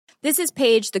This is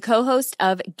Paige, the co-host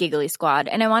of Giggly Squad,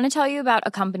 and I want to tell you about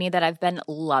a company that I've been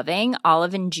loving,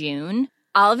 Olive & June.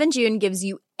 Olive & June gives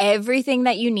you everything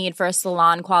that you need for a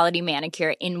salon-quality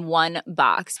manicure in one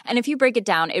box. And if you break it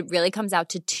down, it really comes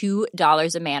out to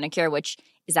 $2 a manicure, which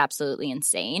is absolutely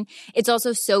insane. It's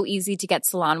also so easy to get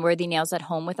salon-worthy nails at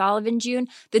home with Olive & June.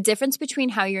 The difference between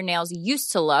how your nails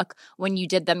used to look when you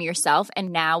did them yourself and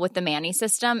now with the Mani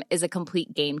system is a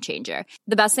complete game changer.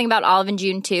 The best thing about Olive &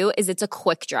 June, too, is it's a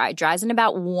quick dry. Dries in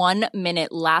about 1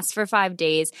 minute, lasts for 5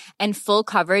 days, and full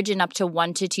coverage in up to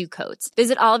 1 to 2 coats.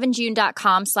 Visit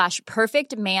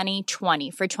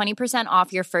oliveandjune.com/perfectmani20 for 20%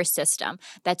 off your first system.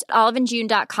 That's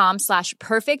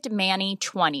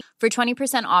oliveandjune.com/perfectmani20 for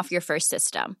 20% off your first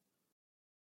system.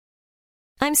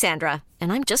 I'm Sandra,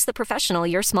 and I'm just the professional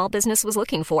your small business was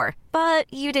looking for.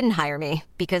 But you didn't hire me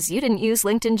because you didn't use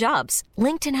LinkedIn Jobs.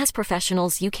 LinkedIn has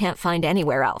professionals you can't find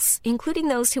anywhere else, including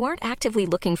those who aren't actively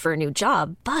looking for a new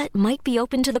job, but might be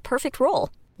open to the perfect role,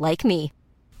 like me.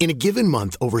 In a given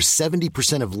month, over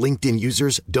 70% of LinkedIn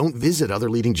users don't visit other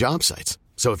leading job sites.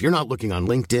 So if you're not looking on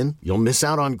LinkedIn, you'll miss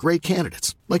out on great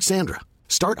candidates like Sandra.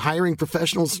 Start hiring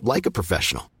professionals like a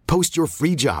professional. Post your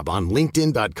free job on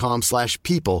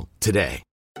linkedin.com/people today.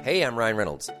 Hey, I'm Ryan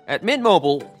Reynolds. At Mint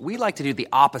Mobile, we like to do the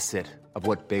opposite of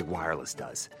what Big Wireless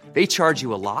does. They charge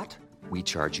you a lot, we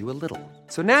charge you a little.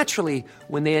 So naturally,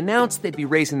 when they announced they'd be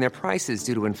raising their prices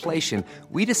due to inflation,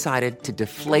 we decided to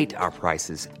deflate our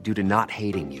prices due to not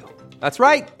hating you. That's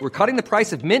right. We're cutting the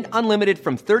price of Mint Unlimited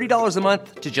from $30 a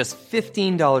month to just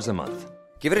 $15 a month.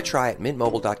 Give it a try at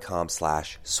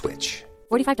mintmobile.com/switch.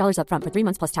 $45 up front for 3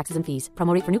 months plus taxes and fees.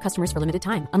 Promo rate for new customers for limited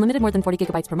time. Unlimited more than 40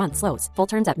 gigabytes per month. Slows full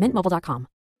terms at mintmobile.com.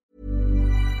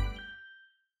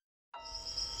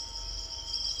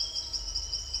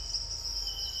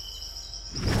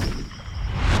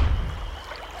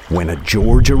 When a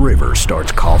Georgia river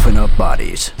starts coughing up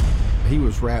bodies. He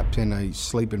was wrapped in a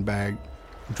sleeping bag,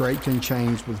 draped in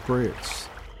chains with bricks.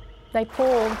 They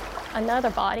pulled another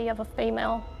body of a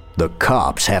female. The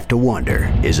cops have to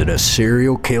wonder, is it a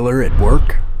serial killer at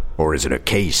work? Or is it a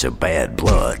case of bad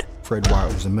blood? Fred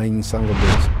White was a mean son of a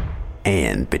bitch.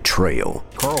 And betrayal.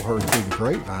 Carl heard through the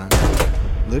grapevine.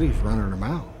 Liddy's running her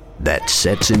mouth. That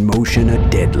sets in motion a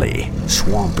deadly,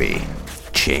 swampy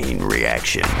chain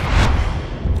reaction.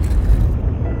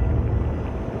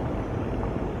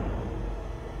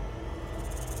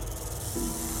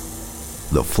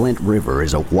 The Flint River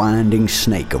is a winding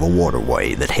snake of a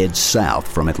waterway that heads south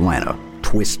from Atlanta,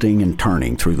 twisting and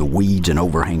turning through the weeds and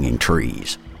overhanging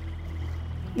trees.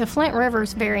 The Flint River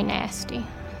is very nasty.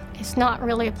 It's not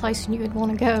really a place you would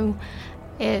want to go.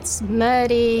 It's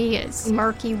muddy, it's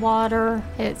murky water,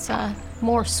 it's a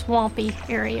more swampy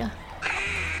area.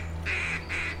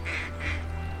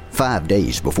 5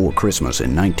 days before Christmas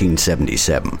in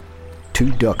 1977,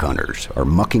 2 duck hunters are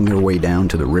mucking their way down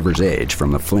to the river's edge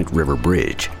from the Flint River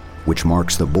Bridge, which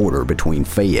marks the border between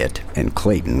Fayette and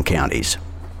Clayton counties.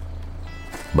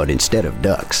 But instead of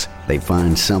ducks, they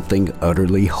find something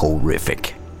utterly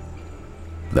horrific.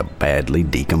 The badly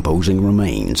decomposing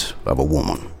remains of a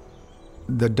woman.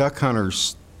 The duck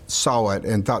hunters saw it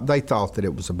and thought that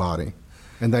it was a body,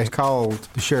 and they called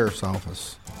the sheriff's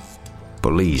office.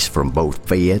 Police from both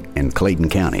Fayette and Clayton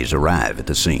counties arrive at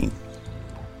the scene.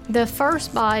 The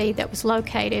first body that was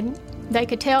located, they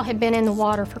could tell had been in the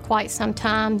water for quite some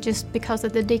time just because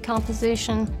of the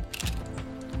decomposition.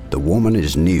 The woman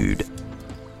is nude.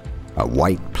 A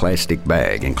white plastic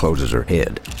bag encloses her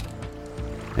head,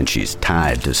 and she's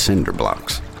tied to cinder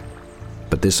blocks.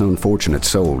 But this unfortunate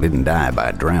soul didn't die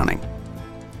by drowning.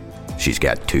 She's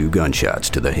got 2 gunshots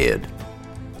to the head.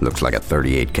 Looks like a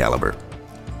 .38 caliber.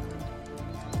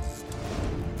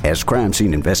 As crime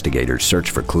scene investigators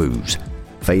search for clues,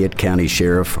 Fayette County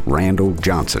Sheriff Randall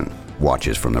Johnson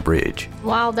watches from the bridge.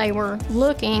 While they were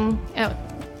looking at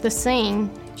the scene,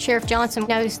 Sheriff Johnson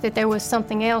noticed that there was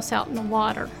something else out in the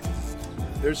water.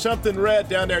 There's something red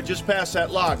down there just past that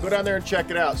lock. Go down there and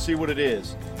check it out, see what it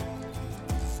is.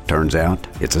 Turns out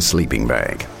it's a sleeping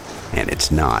bag, and it's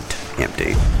not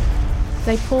empty.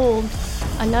 They pulled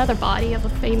another body of a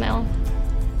female.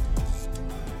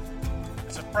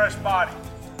 It's a fresh body.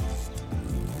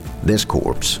 This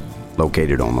corpse,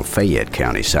 located on the Fayette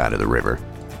County side of the river,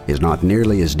 is not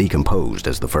nearly as decomposed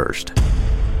as the first.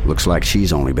 Looks like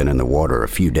she's only been in the water a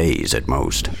few days at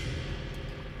most.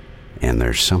 And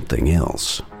there's something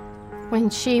else. When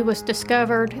she was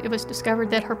discovered, it was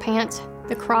discovered that her pants,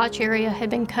 the crotch area,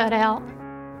 had been cut out.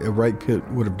 A rape kit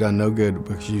would have done no good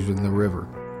because she was in the river.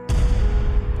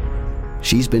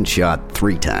 She's been shot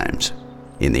 3 times,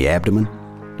 in the abdomen,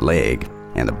 leg,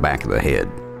 and the back of the head.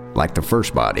 Like the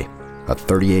first body, A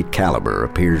 .38 caliber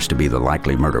appears to be the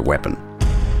likely murder weapon,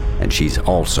 and she's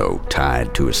also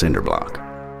tied to a cinder block.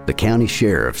 The county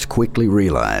sheriffs quickly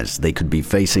realized they could be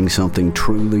facing something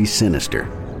truly sinister.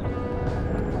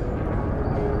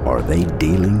 Are they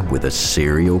dealing with a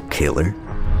serial killer?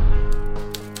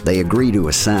 They agree to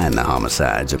assign the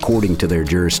homicides according to their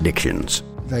jurisdictions.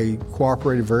 They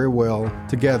cooperated very well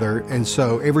together, and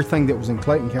so everything that was in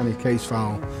Clayton County's case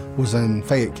file was in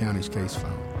Fayette County's case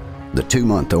file. The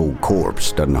 2-month-old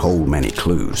corpse doesn't hold many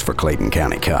clues for Clayton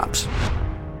County cops.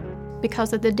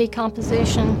 Because of the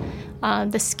decomposition,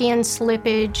 the skin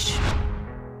slippage,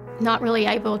 not really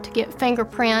able to get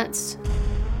fingerprints.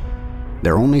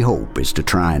 Their only hope is to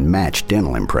try and match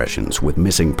dental impressions with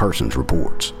missing persons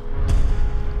reports.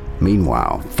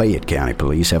 Meanwhile, Fayette County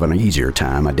police have an easier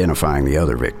time identifying the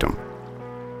other victim.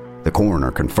 The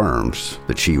coroner confirms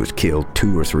that she was killed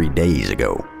 2 or 3 days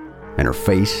ago, and her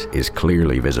face is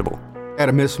clearly visible.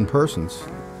 A missing persons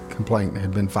complaint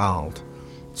had been filed,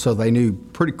 so they knew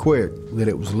pretty quick that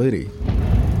it was Liddy.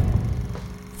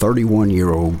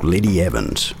 31-year-old Liddy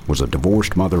Evans was a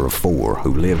divorced mother of 4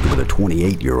 who lived with a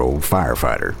 28-year-old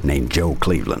firefighter named Joe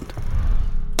Cleveland.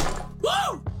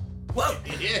 Whoa! Whoa!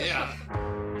 Yeah!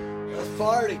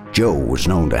 Party. Joe was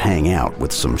known to hang out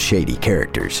with some shady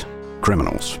characters,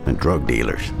 criminals and drug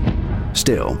dealers.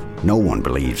 Still, no one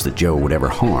believes that Joe would ever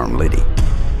harm Liddy.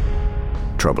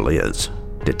 Trouble is,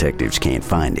 detectives can't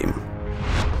find him.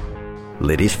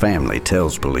 Liddy's family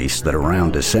tells police that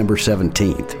around December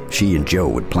 17th, she and Joe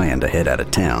would plan to head out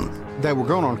of town. They were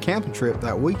going on a camping trip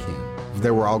that weekend. They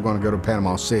were all going to go to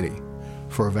Panama City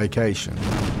for a vacation.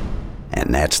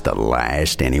 And that's the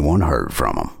last anyone heard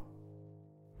from them.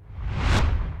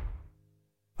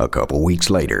 A couple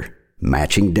weeks later,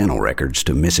 matching dental records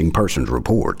to missing persons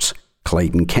reports,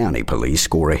 Clayton County police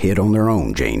score a hit on their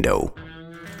own Jane Doe.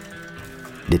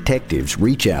 Detectives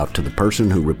reach out to the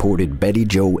person who reported Betty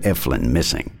Jo Eflin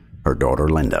missing, her daughter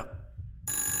Linda.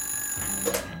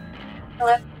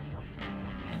 Hello?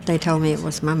 They told me it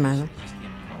was my mother,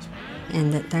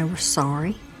 and that they were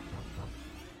sorry,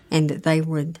 and that they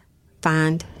would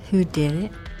find who did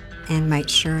it and make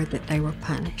sure that they were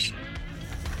punished.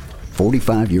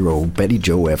 45-year-old Betty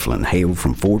Jo Eflin hailed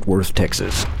from Fort Worth,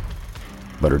 Texas,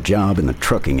 but her job in the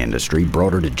trucking industry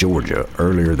brought her to Georgia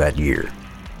earlier that year.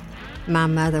 My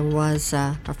mother was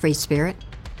a free spirit.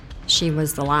 She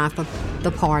was the life of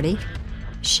the party.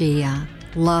 She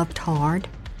loved hard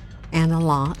and a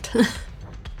lot,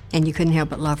 and you couldn't help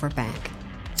but love her back.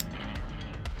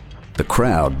 The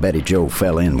crowd Betty Jo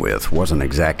fell in with wasn't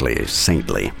exactly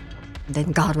saintly.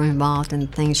 Then God was involved in the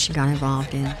things she got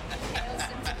involved in.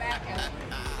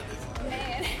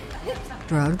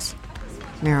 Drugs,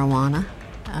 marijuana,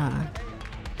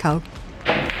 coke.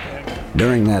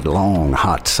 During that long,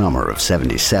 hot summer of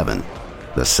 '77,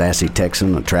 the sassy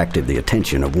Texan attracted the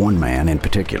attention of one man in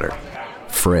particular,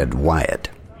 Fred Wyatt.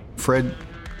 Fred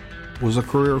was a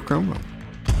career criminal.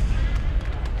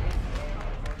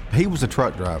 He was a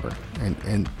truck driver,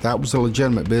 and that was a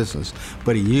legitimate business,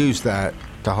 but he used that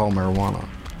to haul marijuana,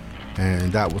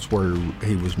 and that was where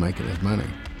he was making his money.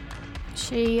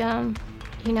 She,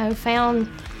 found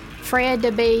Fred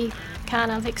to be kind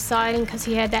of exciting because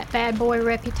he had that bad boy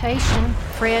reputation.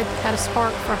 Fred had a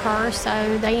spark for her,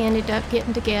 so they ended up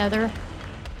getting together.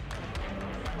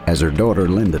 As her daughter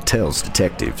Linda tells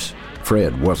detectives,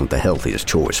 Fred wasn't the healthiest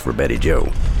choice for Betty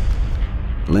Jo.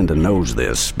 Linda knows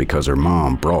this because her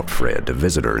mom brought Fred to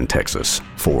visit her in Texas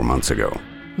 4 months ago.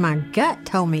 My gut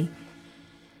told me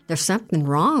there's something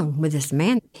wrong with this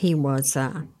man. He was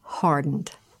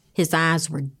hardened. His eyes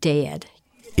were dead.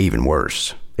 Even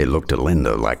worse, it looked to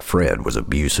Linda like Fred was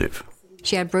abusive.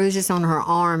 She had bruises on her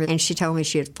arm, and she told me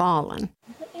she had fallen.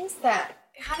 What is that?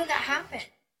 How did that happen?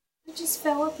 I just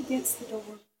fell up against the door.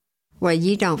 Well,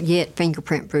 you don't get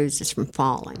fingerprint bruises from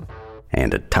falling.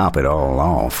 And to top it all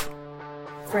off,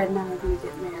 Fred and I are going to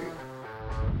get married.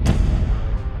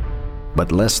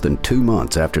 But less than 2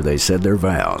 months after they said their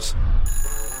vows,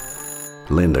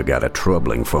 Linda got a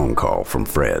troubling phone call from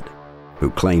Fred, who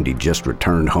claimed he'd just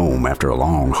returned home after a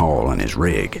long haul in his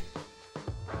rig.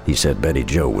 He said Betty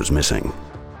Jo was missing.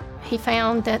 He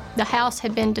found that the house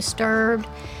had been disturbed.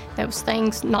 There was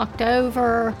things knocked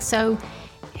over, so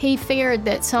he feared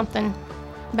that something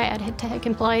bad had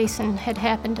taken place and had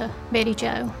happened to Betty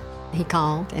Jo. He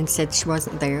called and said she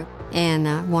wasn't there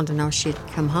and wanted to know if she'd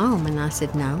come home, and I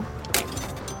said no.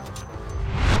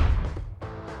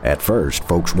 At first,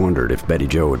 folks wondered if Betty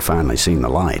Jo had finally seen the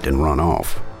light and run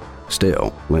off.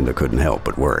 Still, Linda couldn't help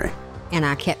but worry. And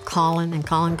I kept calling and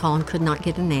calling, could not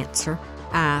get an answer.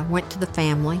 I went to the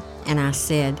family and I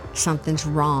said, something's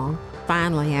wrong.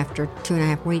 finally, after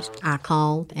 2.5 weeks, I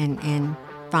called and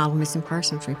filed a missing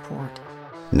persons report.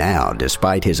 Now,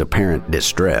 despite his apparent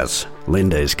distress,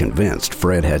 Linda is convinced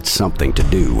Fred had something to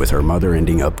do with her mother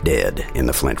ending up dead in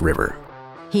the Flint River.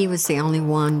 He was the only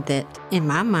one that, in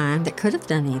my mind, that could have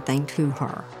done anything to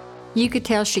her. You could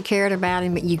tell she cared about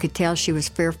him, but you could tell she was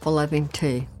fearful of him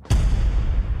too.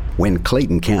 When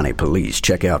Clayton County police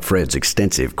check out Fred's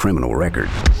extensive criminal record,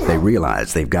 they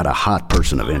realize they've got a hot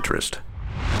person of interest.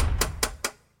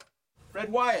 Fred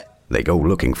Wyatt. They go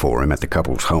looking for him at the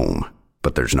couple's home,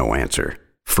 but there's no answer.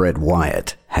 Fred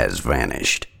Wyatt has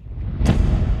vanished.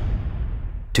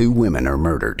 2 women are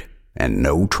murdered, and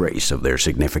no trace of their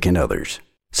significant others.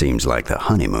 Seems like the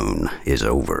honeymoon is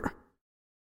over.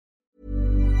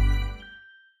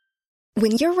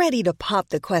 When you're ready to pop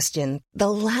the question, the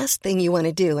last thing you want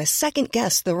to do is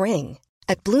second-guess the ring.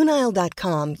 At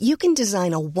BlueNile.com, you can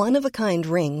design a one-of-a-kind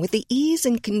ring with the ease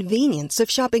and convenience of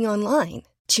shopping online.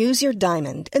 Choose your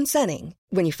diamond and setting.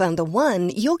 When you find the one,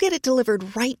 you'll get it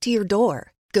delivered right to your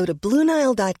door. Go to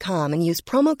BlueNile.com and use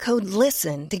promo code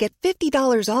LISTEN to get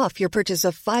 $50 off your purchase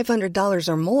of $500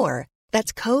 or more.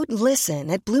 That's code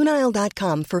LISTEN at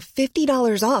BlueNile.com for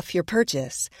 $50 off your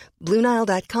purchase.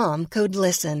 BlueNile.com, code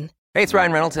LISTEN. Hey, it's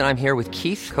Ryan Reynolds, and I'm here with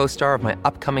Keith, co-star of my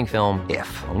upcoming film,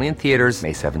 If, only in theaters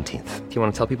May 17th. Do you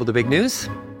want to tell people the big news?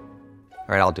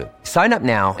 All right, I'll do it. Sign up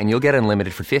now and you'll get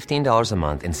unlimited for $15 a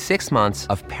month and 6 months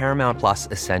of Paramount Plus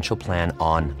Essential Plan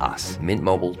on us.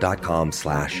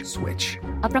 MintMobile.com/switch.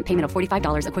 Upfront payment of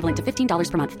 $45 equivalent to $15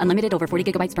 per month. Unlimited over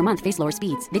 40 gigabytes per month. Face lower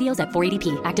speeds. Videos at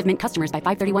 480p. Active Mint customers by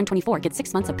 531.24 get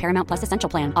 6 months of Paramount Plus Essential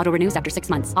Plan. Auto renews after 6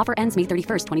 months. Offer ends May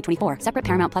 31st, 2024. Separate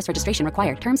Paramount Plus registration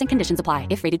required. Terms and conditions apply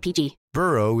if rated PG.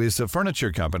 Burrow is a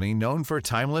furniture company known for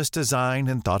timeless design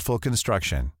and thoughtful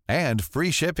construction and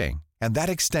free shipping. And that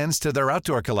extends to their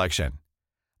outdoor collection.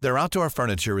 Their outdoor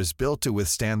furniture is built to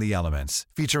withstand the elements,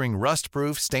 featuring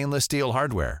rust-proof stainless steel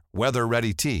hardware,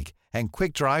 weather-ready teak, and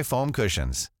quick-dry foam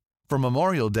cushions. For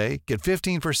Memorial Day, get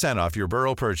 15% off your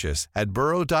Burrow purchase at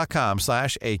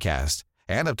burrow.com/ACAST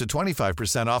and up to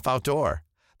 25% off outdoor.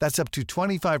 That's up to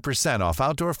 25% off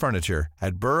outdoor furniture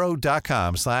at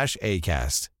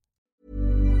burrow.com/ACAST.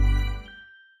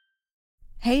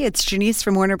 Hey, it's Janice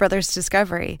from Warner Brothers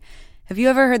Discovery. Have you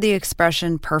ever heard the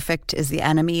expression, perfect is the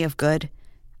enemy of good?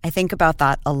 I think about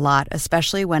that a lot,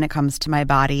 especially when it comes to my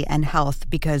body and health,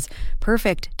 because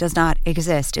perfect does not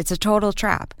exist. It's a total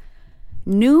trap.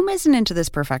 Noom isn't into this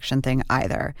perfection thing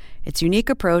either. Its unique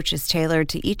approach is tailored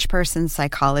to each person's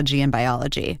psychology and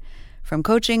biology. From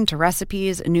coaching to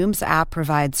recipes, Noom's app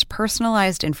provides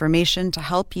personalized information to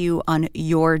help you on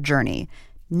your journey,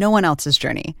 no one else's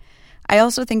journey. I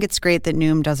also think it's great that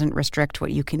Noom doesn't restrict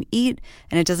what you can eat,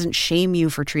 and it doesn't shame you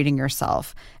for treating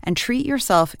yourself. And treat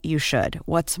yourself you should.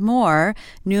 What's more,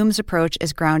 Noom's approach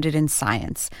is grounded in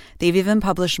science. They've even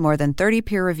published more than 30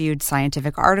 peer-reviewed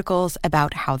scientific articles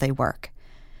about how they work.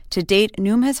 To date,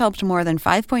 Noom has helped more than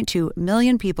 5.2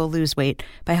 million people lose weight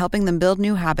by helping them build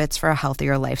new habits for a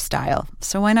healthier lifestyle.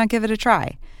 So why not give it a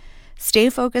try? Stay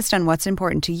focused on what's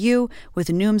important to you with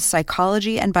Noom's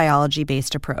psychology and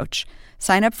biology-based approach.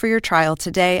 Sign up for your trial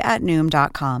today at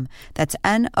Noom.com. That's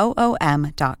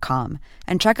Noom.com.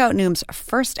 And check out Noom's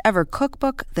first ever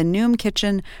cookbook, The Noom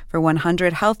Kitchen, for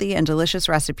 100 healthy and delicious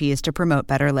recipes to promote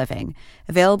better living.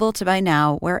 Available to buy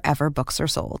now wherever books are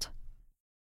sold.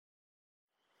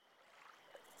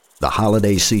 The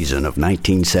holiday season of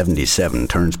 1977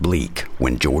 turns bleak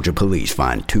when Georgia police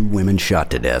find 2 women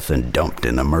shot to death and dumped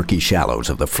in the murky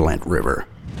shallows of the Flint River.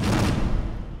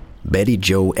 Betty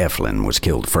Jo Eflin was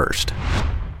killed first,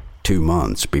 2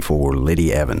 months before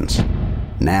Liddy Evans.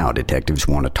 Now detectives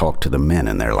want to talk to the men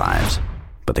in their lives,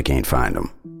 but they can't find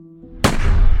them.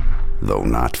 Though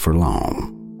not for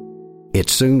long.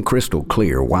 It's soon crystal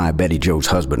clear why Betty Jo's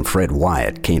husband Fred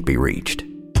Wyatt can't be reached.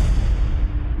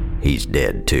 He's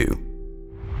dead too.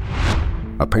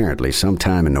 Apparently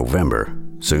sometime in November,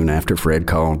 soon after Fred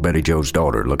called Betty Jo's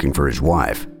daughter looking for his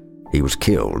wife, he was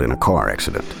killed in a car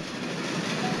accident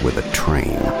with a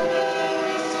train.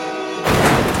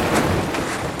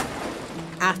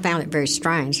 I found it very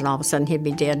strange that all of a sudden he'd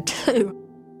be dead too.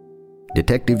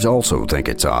 Detectives also think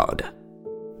it's odd.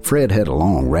 Fred had a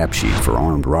long rap sheet for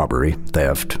armed robbery,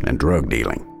 theft, and drug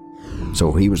dealing,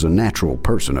 so he was a natural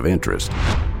person of interest.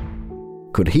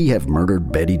 Could he have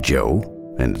murdered Betty Jo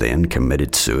and then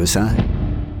committed suicide?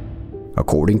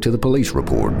 According to the police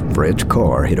report, Fred's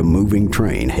car hit a moving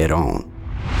train head-on.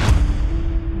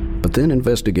 But then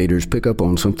investigators pick up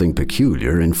on something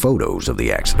peculiar in photos of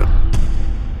the accident.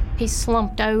 He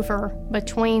slumped over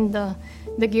between the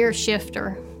gear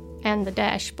shifter and the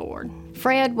dashboard.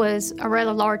 Fred was a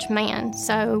rather large man,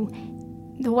 so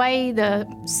The way the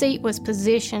seat was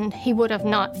positioned, he would have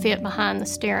not fit behind the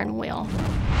steering wheel.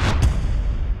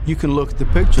 You can look at the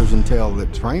pictures and tell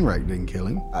that train wreck didn't kill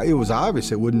him. It was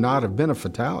obvious it would not have been a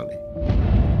fatality.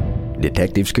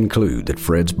 Detectives conclude that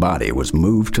Fred's body was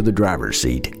moved to the driver's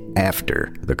seat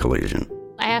after the collision.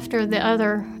 After the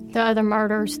other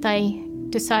murders, they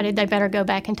decided they better go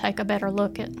back and take a better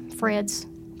look at Fred's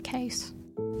case.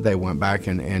 They went back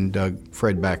and dug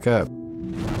Fred back up.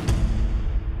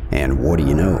 And what do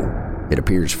you know? It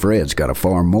appears Fred's got a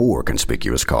far more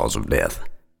conspicuous cause of death.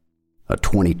 A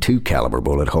 .22 caliber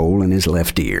bullet hole in his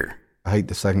left ear. I hate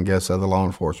to second guess other law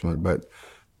enforcement, but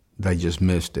they just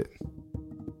missed it.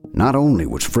 Not only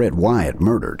was Fred Wyatt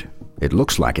murdered, it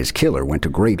looks like his killer went to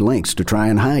great lengths to try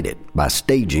and hide it by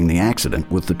staging the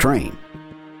accident with the train.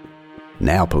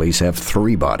 Now police have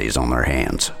 3 bodies on their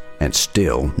hands, and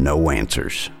still no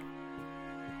answers.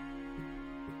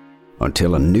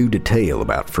 Until a new detail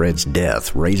about Fred's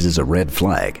death raises a red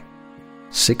flag.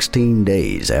 16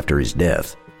 days after his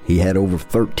death, he had over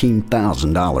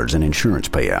 $13,000 in insurance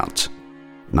payouts.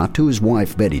 Not to his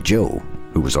wife Betty Jo,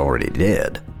 who was already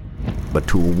dead, but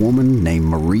to a woman named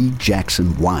Marie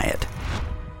Jackson Wyatt.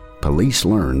 Police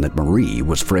learned that Marie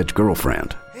was Fred's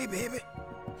girlfriend. Hey, baby.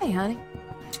 Hey, honey.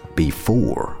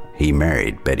 Before he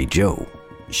married Betty Jo.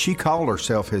 She called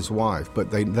herself his wife, but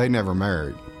they never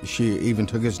married. She even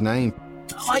took his name.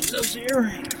 I like those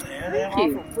earrings, man. They're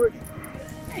awful pretty.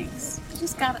 Thanks.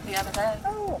 Just got it the other day.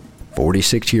 Oh.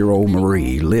 46-year-old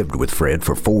Marie lived with Fred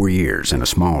for 4 years in a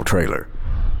small trailer.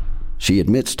 She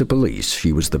admits to police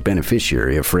she was the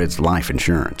beneficiary of Fred's life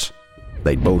insurance.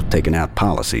 They'd both taken out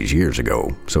policies years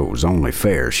ago, so it was only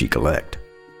fair she collect.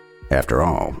 After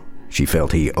all, she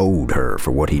felt he owed her for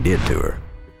what he did to her.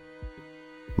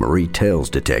 Marie tells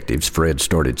detectives Fred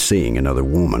started seeing another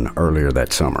woman earlier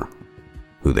that summer,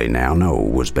 who they now know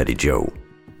was Betty Jo,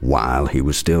 while he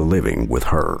was still living with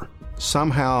her.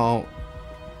 Somehow,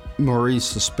 Marie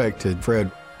suspected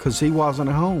Fred because he wasn't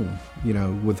at home,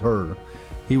 with her.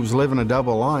 He was living a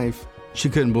double life. She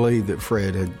couldn't believe that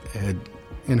Fred had,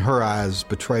 in her eyes,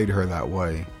 betrayed her that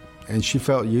way. And she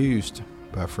felt used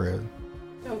by Fred.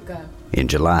 Don't go. In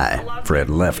July, Fred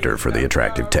left her for the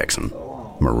attractive Texan.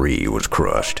 Marie was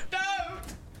crushed.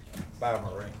 Bye,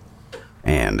 Marie.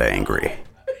 And angry.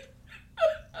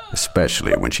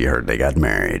 Especially when she heard they got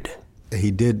married. He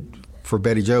did for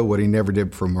Betty Jo what he never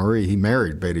did for Marie. He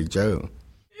married Betty Jo.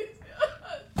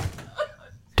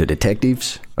 To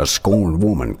detectives, a scorned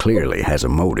woman clearly has a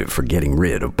motive for getting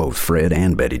rid of both Fred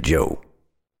and Betty Jo.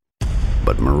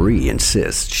 But Marie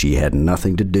insists she had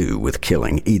nothing to do with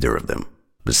killing either of them.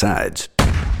 Besides,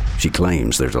 she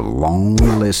claims there's a long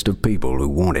list of people who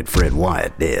wanted Fred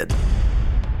Wyatt dead.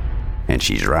 And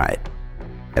she's right.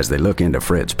 As they look into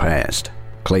Fred's past,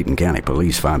 Clayton County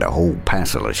police find a whole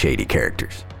passel of shady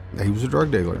characters. He was a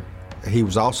drug dealer. He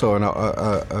was also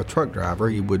a truck driver.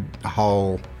 He would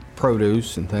haul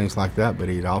produce and things like that, but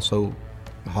he'd also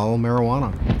haul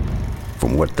marijuana.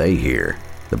 From what they hear,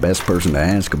 the best person to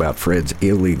ask about Fred's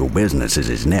illegal business is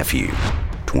his nephew,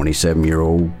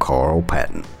 27-year-old Carl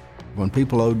Patton. When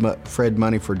people owed Fred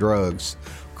money for drugs,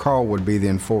 Carl would be the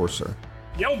enforcer.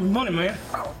 You owe me money, man.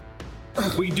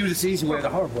 We can do this easy way or the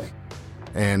hard way.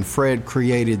 And Fred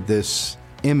created this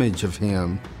image of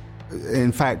him.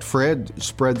 In fact, Fred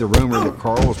spread the rumor that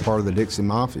Carl was part of the Dixie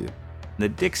Mafia. The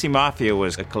Dixie Mafia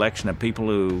was a collection of people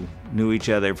who knew each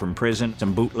other from prison,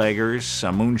 some bootleggers,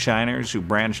 some moonshiners who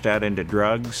branched out into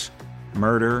drugs,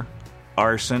 murder,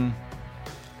 arson,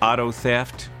 auto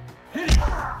theft.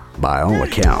 By all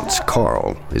accounts,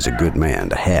 Carl is a good man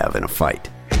to have in a fight,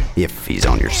 if he's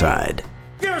on your side.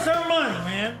 Give us our money,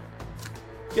 man.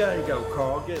 There you go,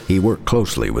 Carl. He worked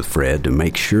closely with Fred to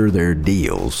make sure their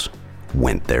deals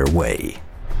went their way.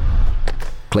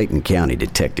 Clayton County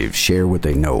detectives share what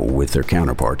they know with their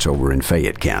counterparts over in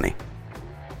Fayette County.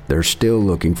 They're still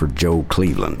looking for Joe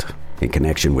Cleveland in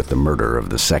connection with the murder of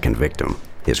the second victim,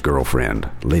 his girlfriend,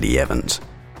 Liddy Evans.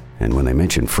 And when they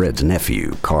mention Fred's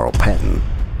nephew, Carl Patton,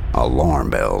 alarm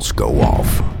bells go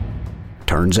off.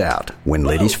 Turns out, when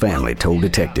Liddy's family told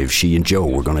detectives she and Joe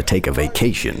were going to take a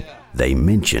vacation, they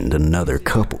mentioned another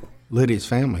couple. Liddy's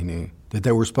family knew that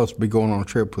they were supposed to be going on a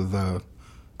trip with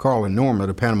Carl and Norma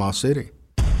to Panama City.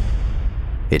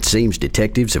 It seems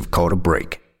detectives have caught a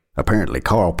break. Apparently,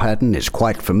 Carl Patton is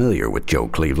quite familiar with Joe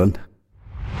Cleveland.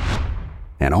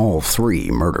 And all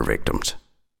 3 murder victims.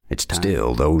 It's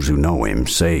still, those who know him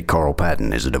say Carl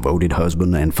Patton is a devoted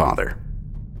husband and father.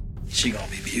 She gonna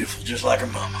be beautiful, just like her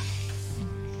mama.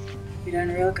 You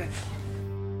done real good.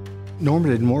 Norma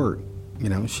didn't work.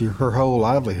 Her whole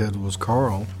livelihood was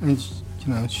Carl. And,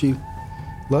 she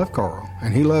loved Carl,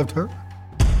 and he loved her.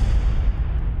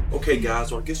 Okay,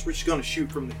 guys, well, I guess we're just gonna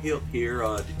shoot from the hip here.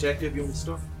 Detective, you want to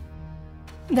start?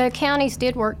 The counties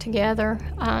did work together.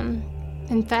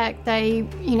 In fact, they,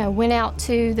 went out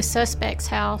to the suspect's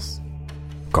house.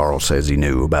 Carl says he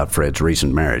knew about Fred's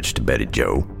recent marriage to Betty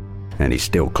Jo, and he's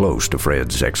still close to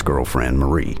Fred's ex-girlfriend,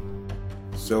 Marie.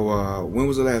 So, when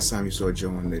was the last time you saw Joe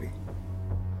and Liddy?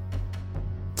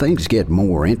 Things get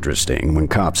more interesting when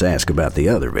cops ask about the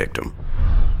other victim.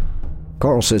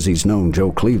 Carl says he's known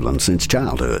Joe Cleveland since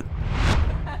childhood.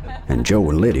 And Joe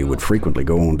and Liddy would frequently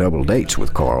go on double dates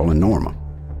with Carl and Norma.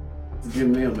 Good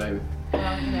meal, baby.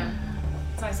 Well,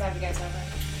 it's nice to have you guys over.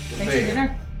 Thanks for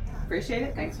dinner. Appreciate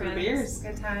it. Thanks for the beers.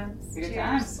 Good times. Good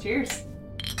times. Cheers.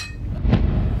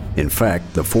 In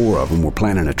fact, the four of them were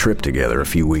planning a trip together a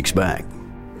few weeks back.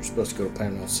 We're supposed to go to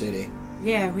Panama City.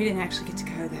 Yeah, we didn't actually get to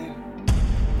go there.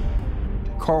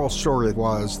 Carl's story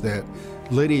was that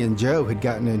Liddy and Joe had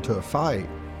gotten into a fight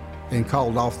and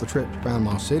called off the trip to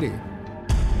Panama City.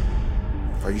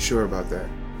 Are you sure about that?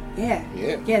 Yeah.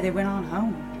 Yeah, they went on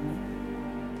home.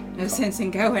 No sense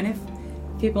in going if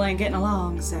people ain't getting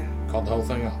along, so. Called the whole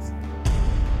thing off.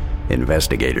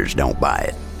 Investigators don't buy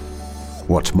it.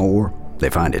 What's more, they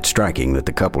find it striking that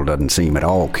the couple doesn't seem at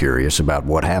all curious about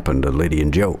what happened to Liddy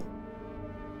and Joe.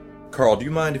 Carl, do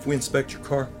you mind if we inspect your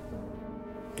car?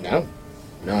 No,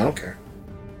 I don't care.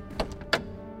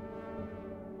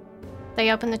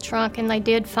 They opened the trunk and they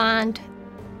did find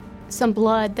some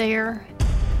blood there.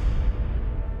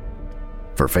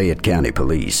 For Fayette County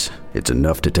Police, it's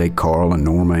enough to take Carl and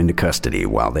Norma into custody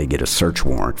while they get a search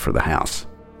warrant for the house,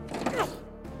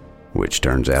 which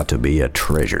turns out to be a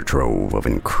treasure trove of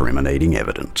incriminating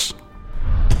evidence.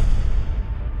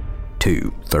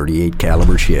 2 .38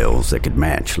 caliber shells that could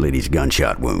match Liddy's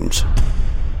gunshot wounds.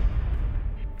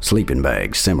 Sleeping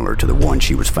bags similar to the one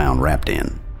she was found wrapped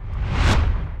in.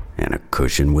 And a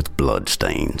cushion with blood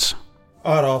stains.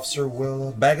 All right, officer,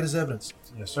 we'll bag it as evidence.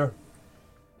 Yes, sir.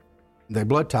 They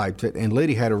blood typed it, and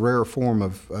Liddy had a rare form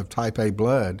of type A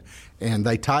blood, and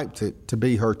they typed it to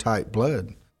be her type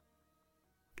blood.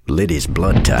 Liddy's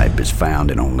blood type is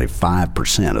found in only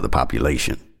 5% of the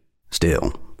population.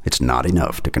 Still, it's not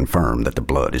enough to confirm that the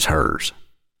blood is hers.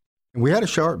 We had a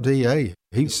sharp DA.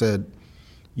 He said,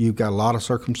 you've got a lot of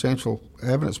circumstantial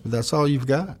evidence, but that's all you've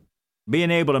got.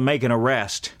 Being able to make an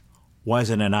arrest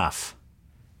wasn't enough.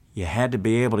 You had to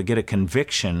be able to get a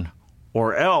conviction,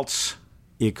 or else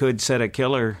you could set a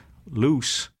killer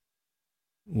loose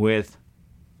with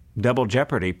double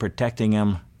jeopardy protecting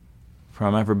him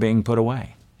from ever being put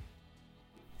away.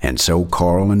 And so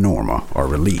Carl and Norma are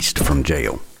released from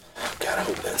jail. God, I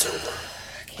hope that's over.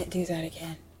 I can't do that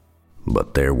again.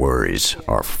 But their worries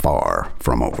are far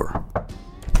from over.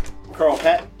 Carl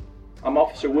Patton, I'm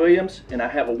Officer Williams, and I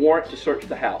have a warrant to search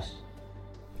the house.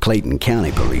 Clayton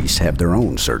County Police have their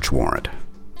own search warrant,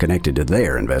 connected to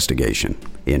their investigation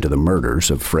into the murders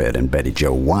of Fred and Betty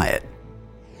Jo Wyatt.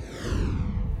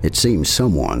 It seems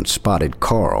someone spotted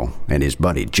Carl and his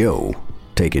buddy Joe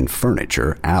taking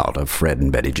furniture out of Fred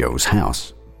and Betty Jo's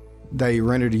house. They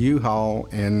rented a U-Haul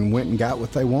and went and got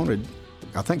what they wanted.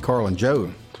 I think Carl and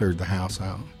Joe cleared the house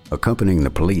out. Accompanying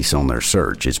the police on their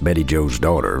search is Betty Jo's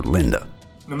daughter, Linda.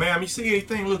 Now, ma'am, you see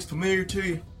anything that looks familiar to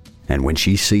you? And when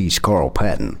she sees Carl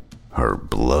Patton, her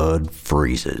blood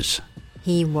freezes.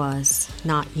 He was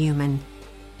not human.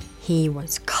 He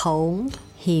was cold.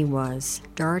 He was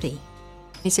dirty.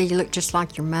 He said, you look just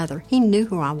like your mother. He knew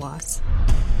who I was.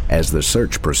 As the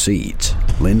search proceeds,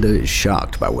 Linda is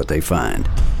shocked by what they find.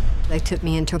 They took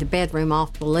me into the bedroom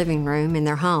off the living room in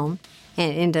their home,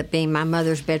 and it ended up being my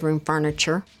mother's bedroom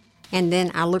furniture. And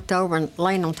then I looked over, and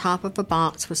laying on top of a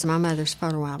box was my mother's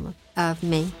photo album of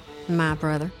me, my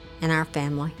brother, and our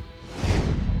family.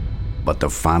 But the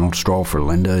final straw for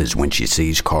Linda is when she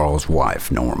sees Carl's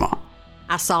wife, Norma.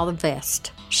 I saw the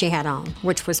vest she had on,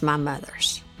 which was my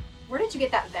mother's. Where did you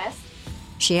get that vest?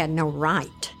 She had no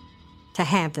right to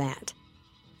have that.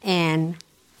 And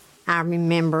I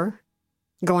remember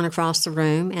going across the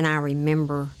room, and I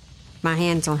remember my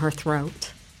hands on her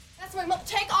throat. That's my mom.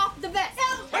 Take off the vest.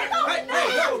 Take off the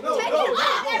vest. Take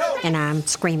it off. And I'm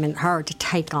screaming at her to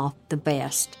take off the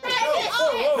vest.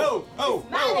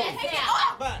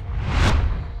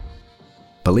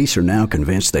 Police are now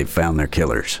convinced they've found their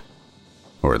killers,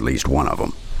 or at least one of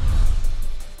them.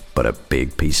 But a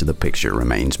big piece of the picture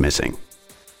remains missing.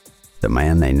 The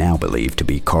man they now believe to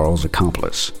be Carl's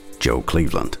accomplice, Joe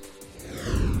Cleveland.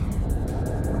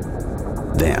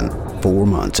 Then, 4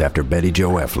 months after Betty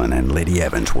Jo Eflin and Liddy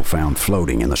Evans were found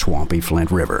floating in the swampy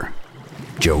Flint River,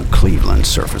 Joe Cleveland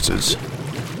surfaces.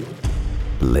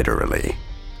 Literally.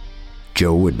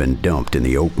 Joe had been dumped in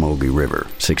the Okmulgee River,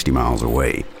 60 miles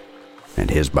away. and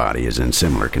his body is in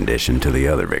similar condition to the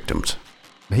other victims.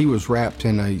 He was wrapped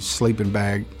in a sleeping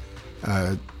bag,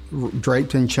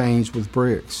 draped in chains with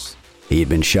bricks. He had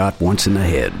been shot once in the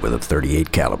head with a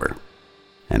 .38 caliber,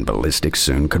 and ballistics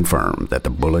soon confirmed that the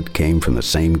bullet came from the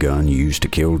same gun used to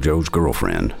kill Joe's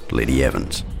girlfriend, Lydia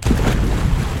Evans.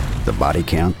 The body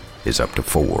count is up to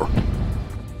 4.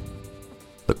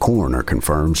 The coroner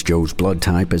confirms Joe's blood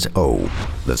type is O,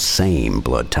 the same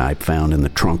blood type found in the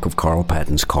trunk of Carl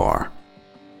Patton's car.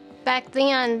 Back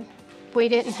then, we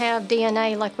didn't have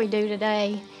DNA like we do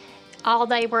today. All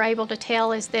they were able to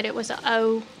tell is that it was an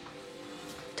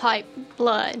O-type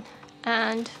blood,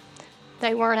 and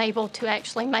they weren't able to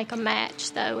actually make a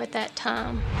match, though, at that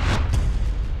time.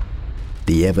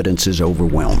 The evidence is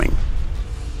overwhelming.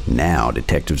 Now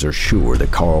detectives are sure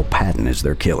that Carl Patton is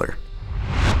their killer,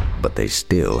 but they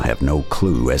still have no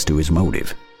clue as to his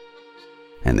motive.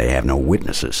 And they have no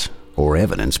witnesses or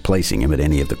evidence placing him at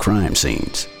any of the crime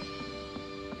scenes.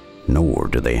 Nor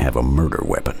do they have a murder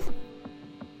weapon.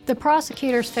 The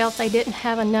prosecutors felt they didn't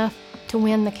have enough to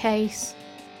win the case,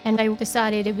 and they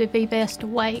decided it would be best to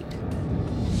wait.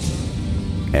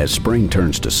 As spring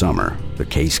turns to summer, the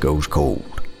case goes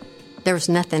cold. There was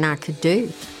nothing I could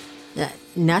do.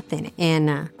 Nothing.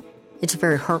 And it's a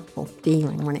very hurtful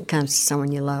feeling when it comes to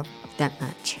someone you love that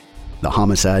much. The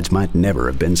homicides might never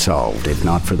have been solved if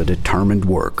not for the determined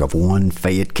work of one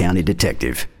Fayette County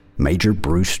detective, Major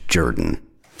Bruce Jordan.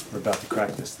 We're about to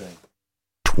crack this thing.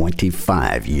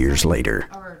 25 years later.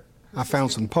 I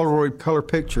found some Polaroid color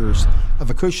pictures of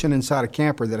a cushion inside a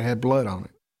camper that had blood on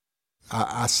it.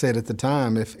 I said at the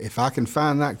time, if I can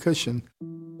find that cushion,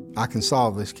 I can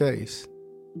solve this case.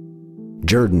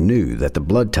 Jordan knew that the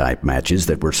blood type matches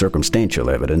that were circumstantial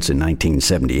evidence in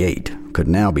 1978 could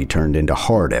now be turned into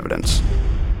hard evidence,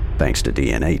 thanks to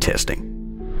DNA testing.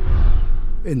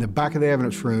 In the back of the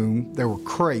evidence room, there were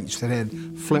crates that had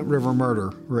Flint River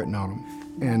Murder written on them.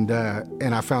 And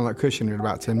I found that cushion in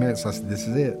about 10 minutes. I said, this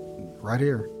is it, right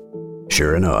here.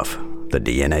 Sure enough, the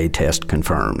DNA test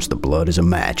confirms the blood is a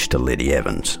match to Lydia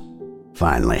Evans.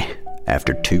 Finally,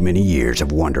 after too many years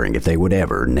of wondering if they would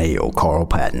ever nail Carl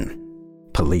Patton,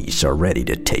 police are ready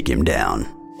to take him down.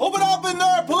 Open up in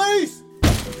there, police!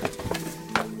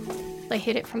 They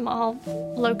hit it from all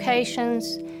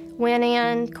locations, went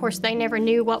in. Of course, they never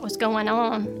knew what was going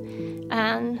on,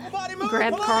 and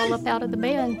grabbed Carl up out of the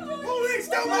bed. Police,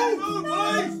 don't move!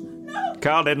 Police!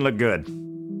 Carl didn't look good.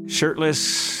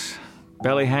 Shirtless,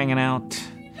 belly hanging out,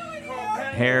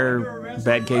 hair,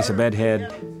 bad case of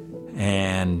bedhead,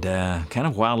 and kind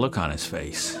of wild look on his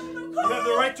face. You have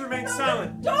the right to remain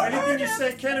silent. Anything you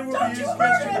say can and will be used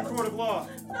against you in the court of law.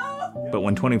 But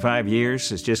when 25 years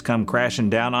has just come crashing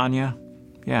down on you,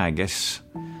 yeah, I guess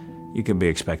you can be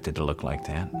expected to look like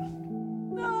that.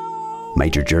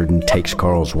 Major Jordan takes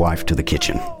Carl's wife to the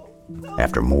kitchen.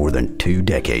 After more than 2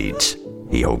 decades,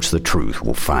 he hopes the truth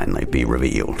will finally be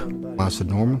revealed. I said,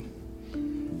 Norma,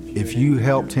 if you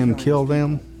helped him kill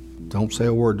them, don't say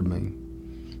a word to me.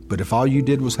 But if all you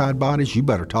did was hide bodies, you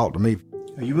better talk to me.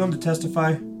 Are you willing to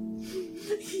testify?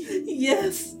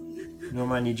 Yes.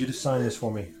 Norma, I need you to sign this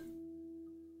for me.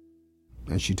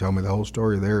 And she told me the whole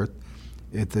story there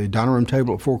at the dining room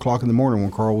table at 4 o'clock in the morning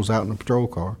when Carl was out in the patrol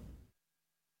car.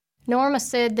 Norma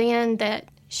said then that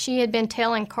she had been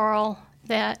telling Carl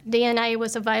that DNA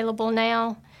was available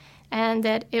now and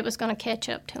that it was going to catch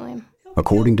up to him.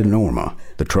 According to Norma,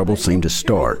 the trouble seemed to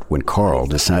start when Carl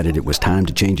decided it was time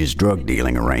to change his drug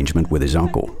dealing arrangement with his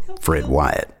uncle, Fred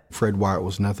Wyatt. Fred Wyatt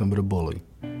was nothing but a bully.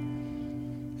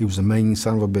 He was a mean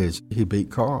son of a bitch. He beat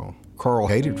Carl. Carl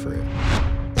hated Fred.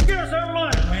 Give us our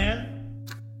money, man.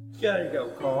 There you go,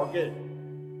 Carl. Get it.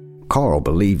 Carl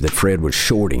believed that Fred was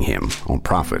shorting him on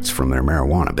profits from their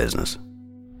marijuana business.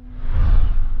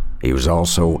 He was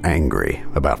also angry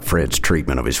about Fred's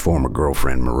treatment of his former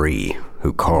girlfriend, Marie,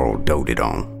 who Carl doted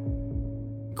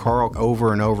on. Carl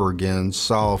over and over again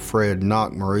saw Fred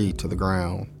knock Marie to the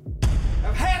ground.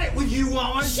 I've had it with you,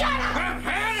 woman! Shut up! I've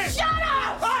had it! Shut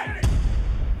up! Hey!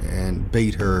 And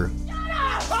beat her. Shut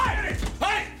up! Hey!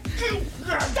 Hey!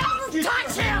 Don't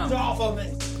touch him! Get off of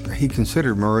me! He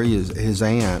considered Marie as his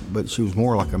aunt, but she was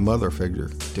more like a mother figure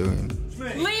to him.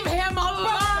 Leave him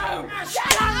alone!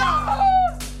 Shut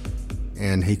up!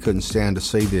 And he couldn't stand to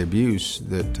see the abuse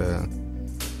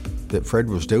that Fred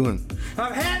was doing.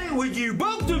 I've had it with you,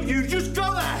 both of you. Just go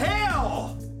to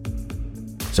hell!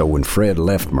 So when Fred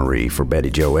left Marie for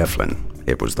Betty Jo Eflin,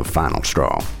 it was the final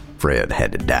straw. Fred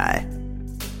had to die.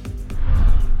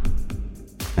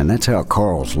 And that's how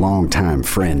Carl's longtime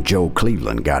friend Joe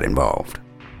Cleveland got involved.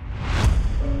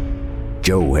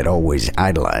 Joe had always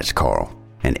idolized Carl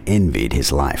and envied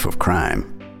his life of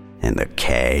crime. and the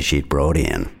cash it brought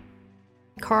in.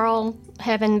 Carl,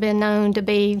 having been known to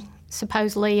be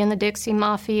supposedly in the Dixie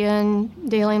Mafia and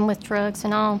dealing with drugs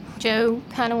and all, Joe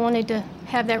kind of wanted to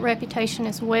have that reputation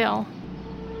as well.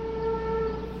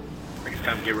 I think it's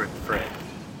time to get rid of Fred.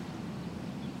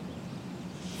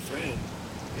 Fred?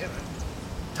 Yeah, man.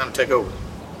 Time to take over.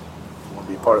 If you want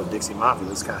to be a part of the Dixie Mafia,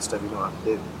 this kind of stuff you know how to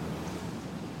do.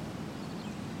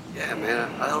 Yeah, man,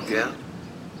 I'll help you out.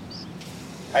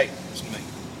 Hey, listen to me.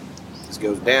 If this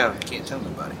goes down, you can't tell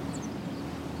nobody.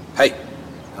 Hey,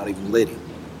 not even Liddy.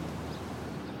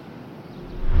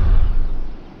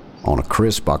 On a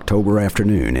crisp October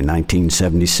afternoon in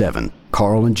 1977,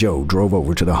 Carl and Joe drove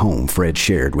over to the home Fred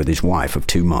shared with his wife of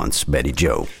 2 months, Betty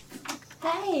Jo.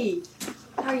 Hey,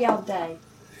 how are y'all today?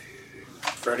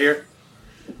 Fred here?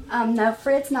 No,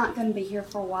 Fred's not going to be here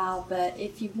for a while, but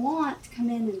if you want to come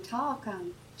in and talk,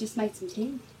 just made some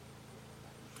tea.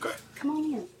 Okay. Come on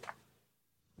in.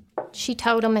 She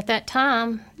told him at that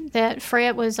time that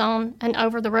Fred was on an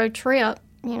over-the-road trip,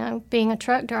 being a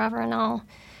truck driver and all.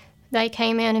 They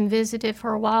came in and visited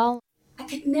for a while. I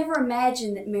could never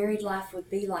imagine that married life would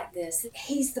be like this.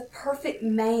 He's the perfect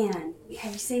man.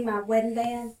 Have you seen my wedding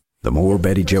band? The more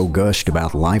Betty Jo gushed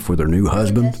about life with her new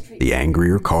husband, the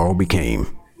angrier Carl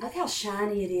became. Look how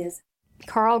shiny it is.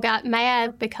 Carl got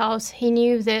mad because he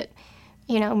knew that,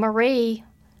 Marie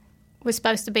was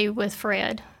supposed to be with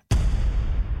Fred.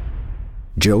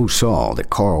 Joe saw that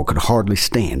Carl could hardly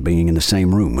stand being in the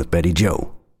same room with Betty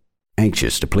Jo.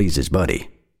 Anxious to please his buddy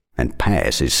and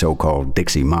pass his so-called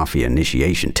Dixie Mafia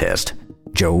initiation test,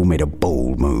 Joe made a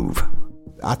bold move.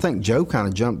 I think Joe kind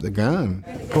of jumped the gun,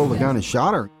 pulled the gun and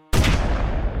shot her.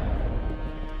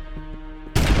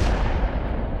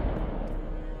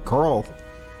 Carl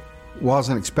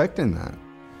wasn't expecting that.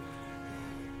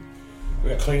 We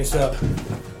gotta clean this up.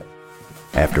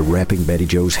 After wrapping Betty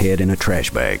Jo's head in a trash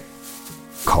bag,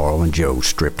 Carl and Joe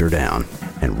stripped her down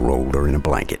and rolled her in a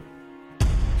blanket.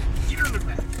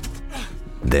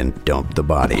 Then dumped the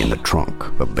body in the trunk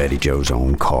of Betty Jo's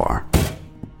own car.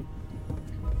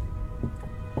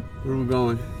 Where are we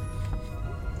going?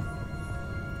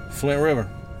 Flint River.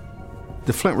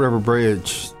 The Flint River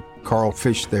Bridge, Carl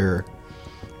fished there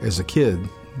as a kid,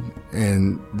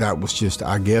 and that was just,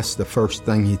 I guess, the first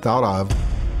thing he thought of.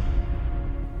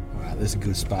 All right, this is a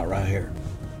good spot right here.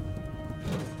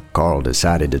 Carl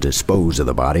decided to dispose of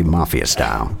the body mafia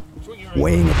style,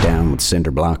 weighing it down with cinder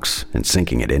blocks and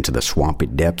sinking it into the swampy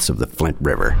depths of the Flint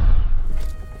River.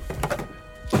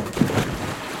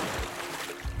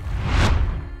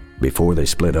 Before they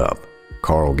split up,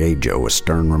 Carl gave Joe a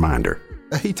stern reminder.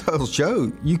 He tells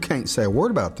Joe, you can't say a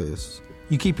word about this.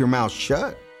 You keep your mouth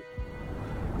shut.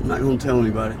 I'm not going to tell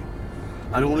anybody.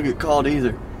 I don't want to get caught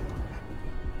either.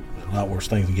 A lot worse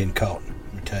things than getting caught,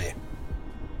 let me tell you.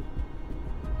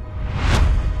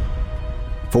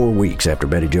 4 weeks after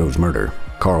Betty Jo's murder,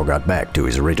 Carl got back to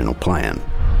his original plan.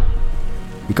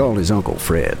 He called his uncle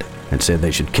Fred and said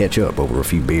they should catch up over a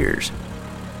few beers.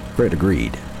 Fred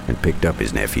agreed and picked up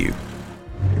his nephew.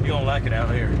 You don't like it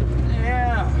out here?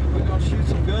 Yeah, we're going to shoot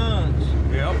some guns.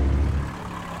 Yep.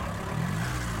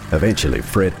 Eventually,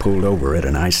 Fred pulled over at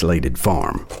an isolated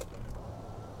farm.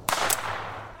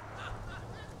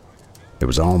 It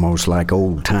was almost like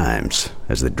old times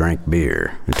as they drank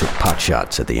beer and took pot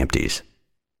shots at the empties.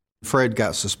 Fred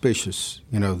got suspicious,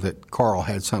 that Carl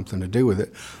had something to do with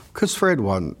it, because Fred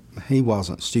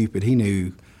wasn't stupid. He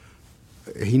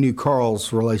knew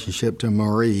Carl's relationship to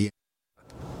Marie.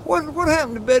 What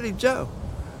happened to Betty Jo?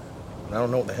 I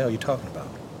don't know what the hell you're talking about.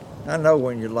 I know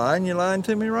when you're lying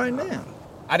to me right now.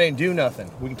 I didn't do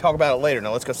nothing. We can talk about it later.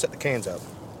 Now let's go set the cans up.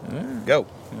 Go.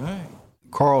 All right.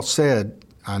 Carl said,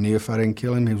 I knew if I didn't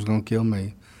kill him, he was going to kill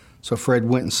me. So Fred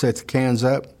went and set the cans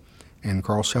up, and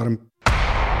Carl shot him.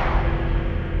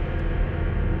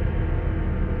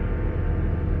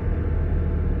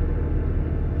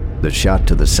 The shot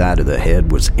to the side of the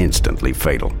head was instantly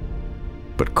fatal.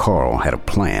 But Carl had a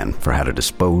plan for how to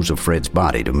dispose of Fred's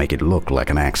body to make it look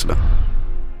like an accident.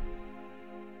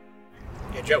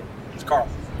 Yeah, Joe, it's Carl.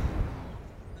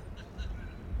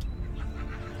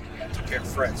 I took care of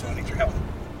Fred, so I need your help.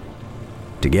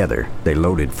 Together, they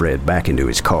loaded Fred back into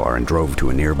his car and drove to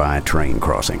a nearby train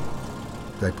crossing.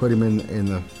 They put him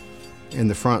in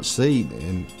the front seat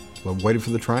and waited for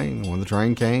the train. When the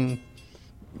train came,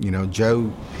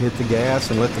 Joe hit the gas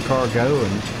and let the car go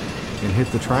and hit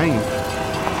the train.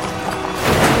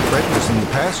 Fred was in the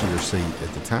passenger seat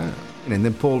at the time, and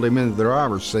then pulled him into the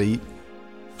driver's seat.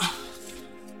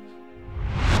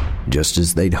 Just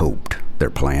as they'd hoped, their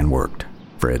plan worked.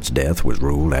 Fred's death was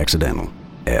ruled accidental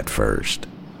at first.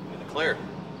 In the clear.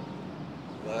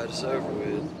 Glad it's over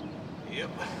with. Yep.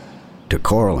 To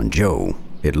Carl and Joe,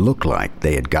 it looked like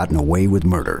they had gotten away with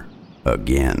murder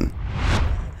again.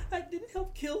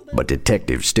 But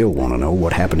detectives still want to know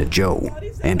what happened to Joe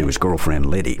and to his girlfriend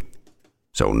Liddy.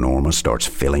 So Norma starts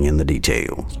filling in the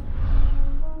details.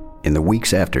 In the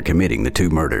weeks after committing the two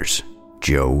murders,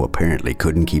 Joe apparently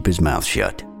couldn't keep his mouth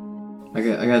shut. I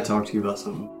gotta talk to you about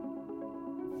something.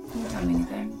 Don't tell me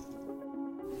anything.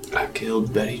 I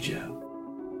killed Betty Jo.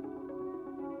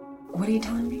 What are you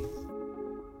telling me?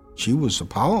 She was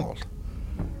appalled,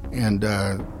 and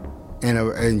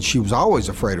she was always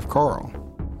afraid of Carl.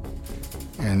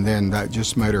 And then that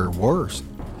just made her worse.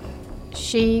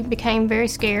 She became very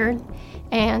scared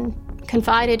and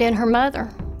confided in her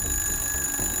mother.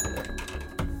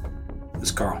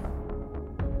 It's Carl.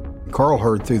 Carl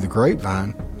heard through the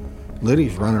grapevine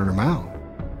Liddy's running her mouth.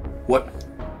 What?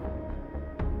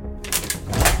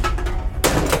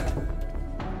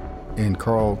 And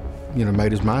Carl,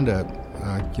 made his mind up.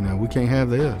 We can't have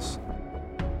this.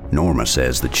 Norma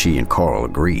says that she and Carl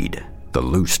agreed the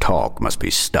loose talk must be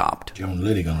stopped. Joe and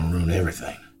Liddy gonna ruin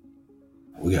everything.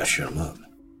 We gotta shut them up.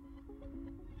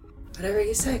 Whatever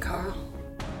you say, Carl.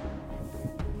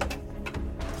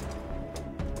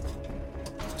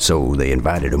 So they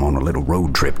invited him on a little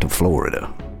road trip to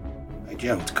Florida. Hey,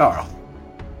 Joe, it's Carl.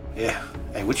 Yeah.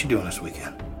 Hey, what you doing this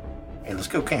weekend? Hey, let's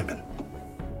go camping.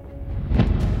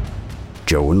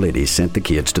 Joe and Liddy sent the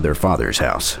kids to their father's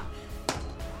house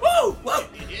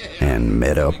and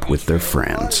met up with their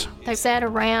friends. They sat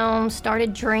around,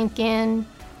 started drinking.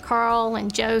 Carl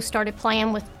and Joe started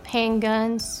playing with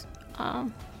handguns,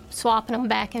 swapping them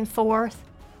back and forth.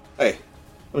 Hey,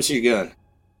 let me see your gun.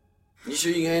 You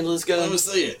sure you can handle this gun? Let me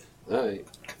see it. All right.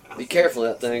 Be careful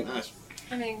of that thing.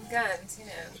 I mean, guns,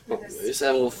 Just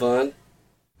having a little fun.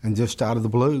 And just out of the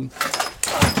blue,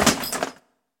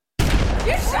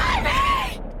 You shot me!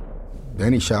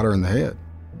 then he shot her in the head.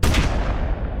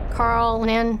 Carl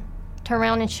then turned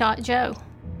around and shot Joe.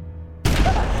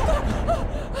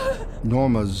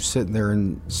 Norma's sitting there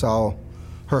and saw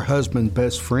her husband's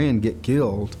best friend get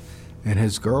killed and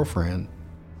his girlfriend.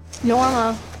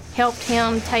 Norma helped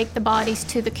him take the bodies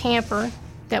to the camper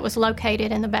that was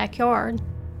located in the backyard.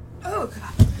 Oh,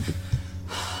 God.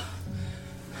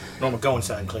 Norma, go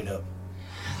inside and clean up.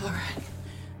 All right.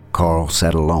 Carl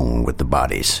sat alone with the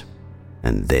bodies,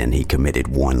 and then he committed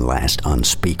one last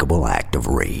unspeakable act of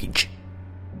rage.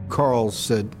 Carl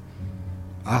said,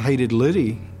 I hated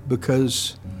Liddy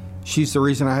because she's the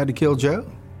reason I had to kill Joe.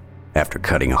 After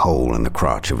cutting a hole in the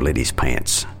crotch of Liddy's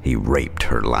pants, he raped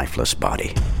her lifeless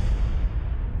body.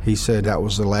 He said that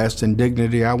was the last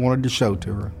indignity I wanted to show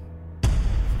to her.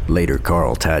 Later,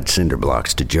 Carl tied cinder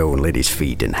blocks to Joe and Liddy's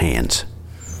feet and hands,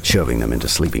 shoving them into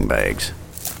sleeping bags,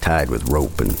 tied with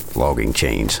rope and logging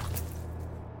chains.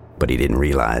 But he didn't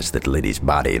realize that Liddy's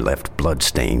body left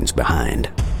bloodstains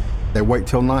behind. They wait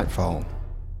till nightfall.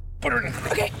 Put her in.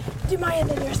 Okay, do my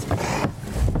end and yours.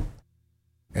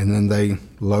 And then they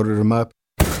loaded him up.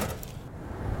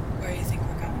 Where do you think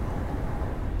we're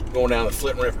going? Going down the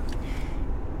Flint River.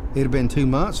 It had been 2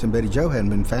 months and Betty Jo hadn't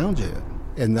been found yet.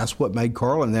 And that's what made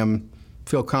Carl and them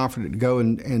feel confident to go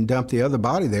and dump the other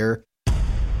body there.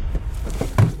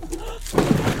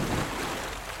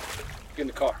 Get in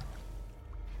the car.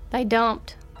 They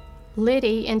dumped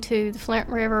Liddy into the Flint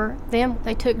River. Then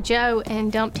they took Joe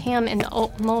and dumped him in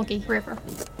the Mulgy River.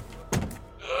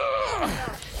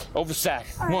 Over the side.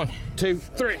 1, 2,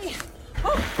 3.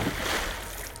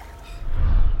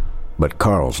 But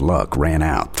Carl's luck ran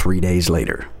out 3 days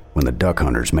later when the duck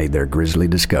hunters made their grisly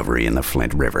discovery in the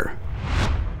Flint River.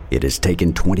 It has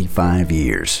taken 25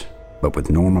 years, but with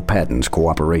Norma Patton's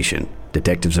cooperation,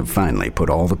 detectives have finally put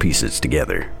all the pieces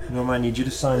together. Norma, I need you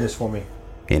to sign this for me.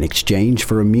 In exchange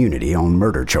for immunity on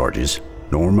murder charges,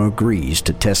 Norma agrees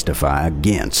to testify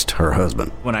against her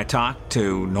husband. When I talked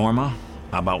to Norma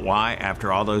about why,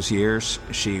 after all those years,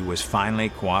 she was finally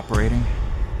cooperating,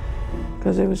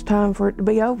 because it was time for it to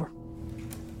be over.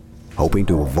 Hoping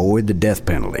to avoid the death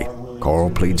penalty, Carl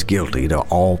pleads guilty to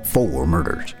all 4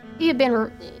 murders. He had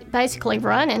been basically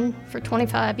running for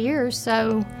 25 years,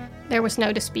 so there was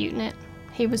no disputing it.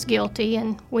 He was guilty,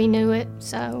 and we knew it,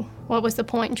 so what was the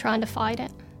point in trying to fight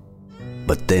it?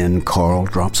 But then Carl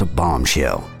drops a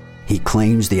bombshell. He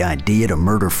claims the idea to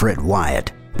murder Fred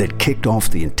Wyatt that kicked off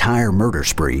the entire murder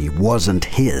spree wasn't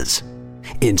his.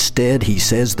 Instead, he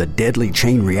says the deadly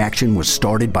chain reaction was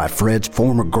started by Fred's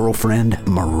former girlfriend,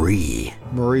 Marie.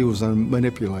 Marie was a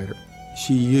manipulator.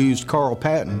 She used Carl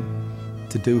Patton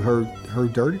to do her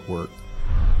dirty work.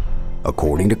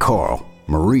 According to Carl,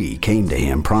 Marie came to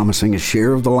him promising a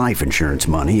share of the life insurance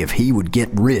money if he would get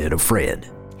rid of Fred.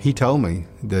 He told me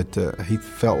that he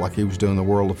felt like he was doing the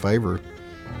world a favor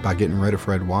by getting rid of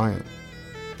Fred Wyatt.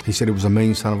 He said he was a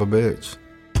mean son of a bitch.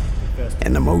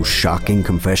 And the most shocking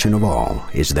confession of all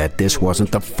is that this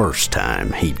wasn't the first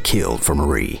time he'd killed for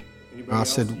Marie. I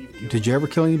said, did you ever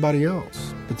kill anybody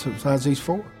else besides these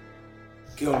four?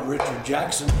 Killed Richard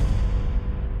Jackson.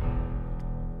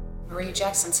 Marie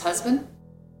Jackson's husband?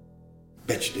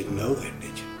 Bet you didn't know that,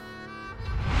 did you?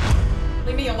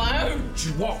 Leave me alone!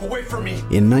 You walk away from me!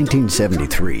 In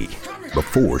 1973,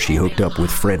 before she hooked up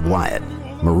with Fred Wyatt,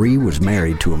 Marie was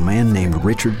married to a man named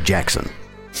Richard Jackson.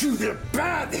 You did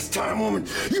bad this time, woman.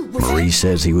 Marie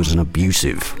says he was an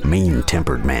abusive,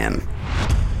 mean-tempered man.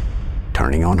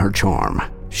 Turning on her charm,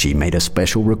 she made a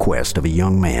special request of a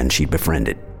young man she'd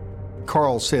befriended.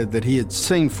 Carl said that he had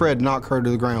seen Fred knock her to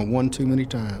the ground one too many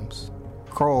times.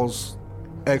 Carl's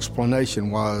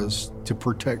explanation was to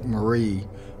protect Marie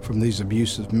from these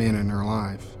abusive men in her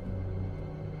life.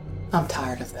 I'm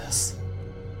tired of this.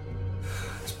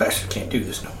 Sebastian can't do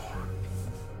this no more.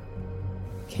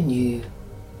 Can you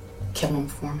kill him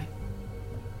for me?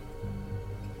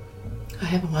 I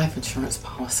have a life insurance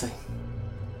policy.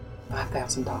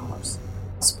 $5,000.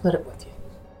 I'll split it with you.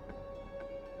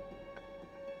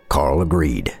 Carl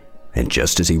agreed, and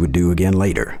just as he would do again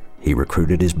later, he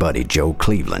recruited his buddy Joe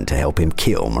Cleveland to help him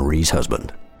kill Marie's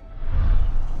husband.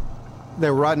 They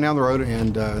were riding down the road,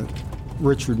 and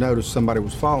Richard noticed somebody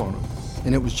was following him,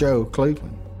 and it was Joe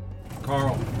Cleveland.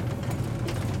 Carl.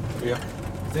 Yeah?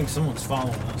 I think someone's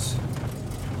following us.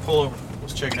 Pull over.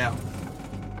 Let's check it out.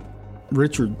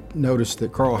 Richard noticed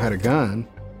that Carl had a gun,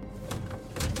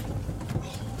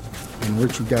 and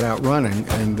Richard got out running,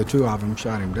 and the two of them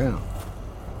shot him down.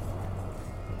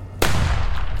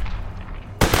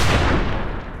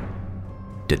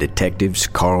 To detectives,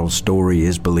 Carl's story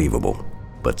is believable,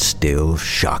 but still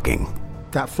shocking.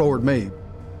 That floored me.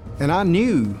 And I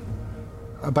knew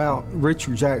about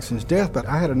Richard Jackson's death, but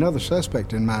I had another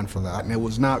suspect in mind for that, and it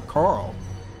was not Carl.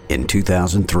 In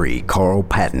 2003, Carl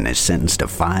Patton is sentenced to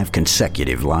 5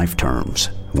 consecutive life terms,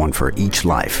 one for each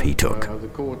life he took. The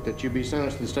court that you be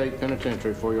sentenced to the state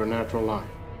penitentiary for your natural life.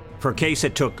 For a case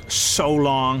that took so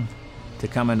long to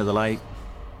come into the light,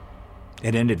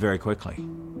 it ended very quickly.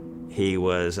 He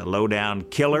was a low-down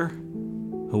killer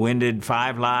who ended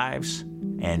 5 lives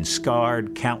and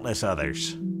scarred countless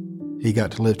others. He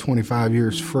got to live 25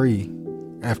 years free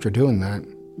after doing that,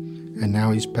 and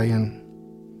now he's paying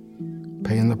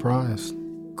the price.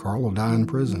 Carl will die in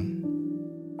prison.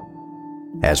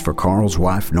 As for Carl's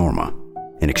wife, Norma,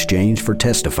 in exchange for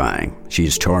testifying, she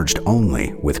is charged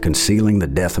only with concealing the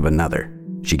death of another.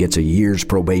 She gets a year's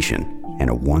probation and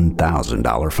a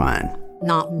 $1,000 fine.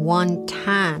 Not one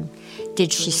time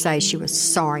did she say she was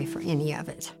sorry for any of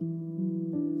it.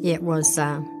 It was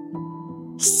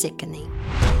sickening.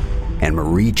 And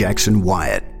Marie Jackson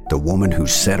Wyatt, the woman who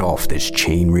set off this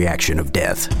chain reaction of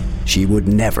death, she would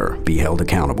never be held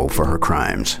accountable for her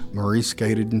crimes. Marie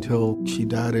skated until she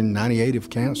died in '98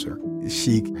 of cancer.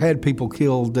 She had people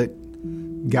killed that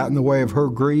got in the way of her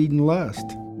greed and lust.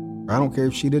 I don't care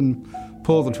if she didn't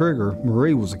pull the trigger,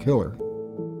 Marie was a killer.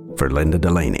 For Linda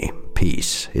Delaney,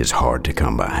 peace is hard to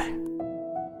come by.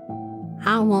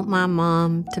 I want my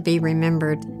mom to be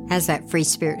remembered as that free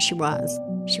spirit she was.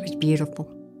 She was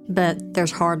beautiful. But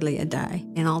there's hardly a day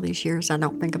in all these years I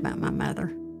don't think about my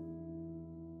mother.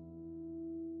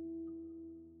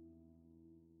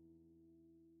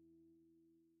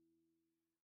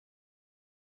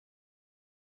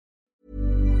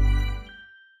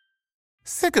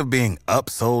 Sick of being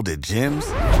upsold at gyms?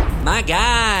 My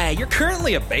guy, you're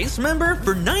currently a base member.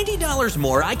 For $90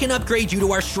 more, I can upgrade you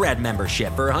to our Shred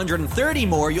membership. For $130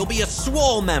 more, you'll be a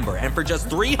Swole member. And for just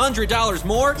 $300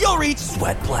 more, you'll reach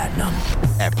Sweat Platinum.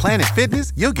 At Planet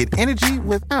Fitness, you'll get energy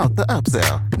without the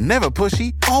upsell. Never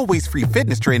pushy, always free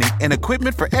fitness training and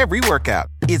equipment for every workout.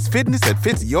 It's fitness that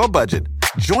fits your budget.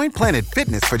 Join Planet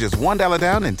Fitness for just $1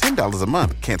 down and $10 a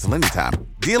month. Cancel anytime.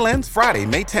 Deal ends Friday,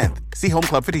 May 10th. See Home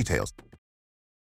Club for details.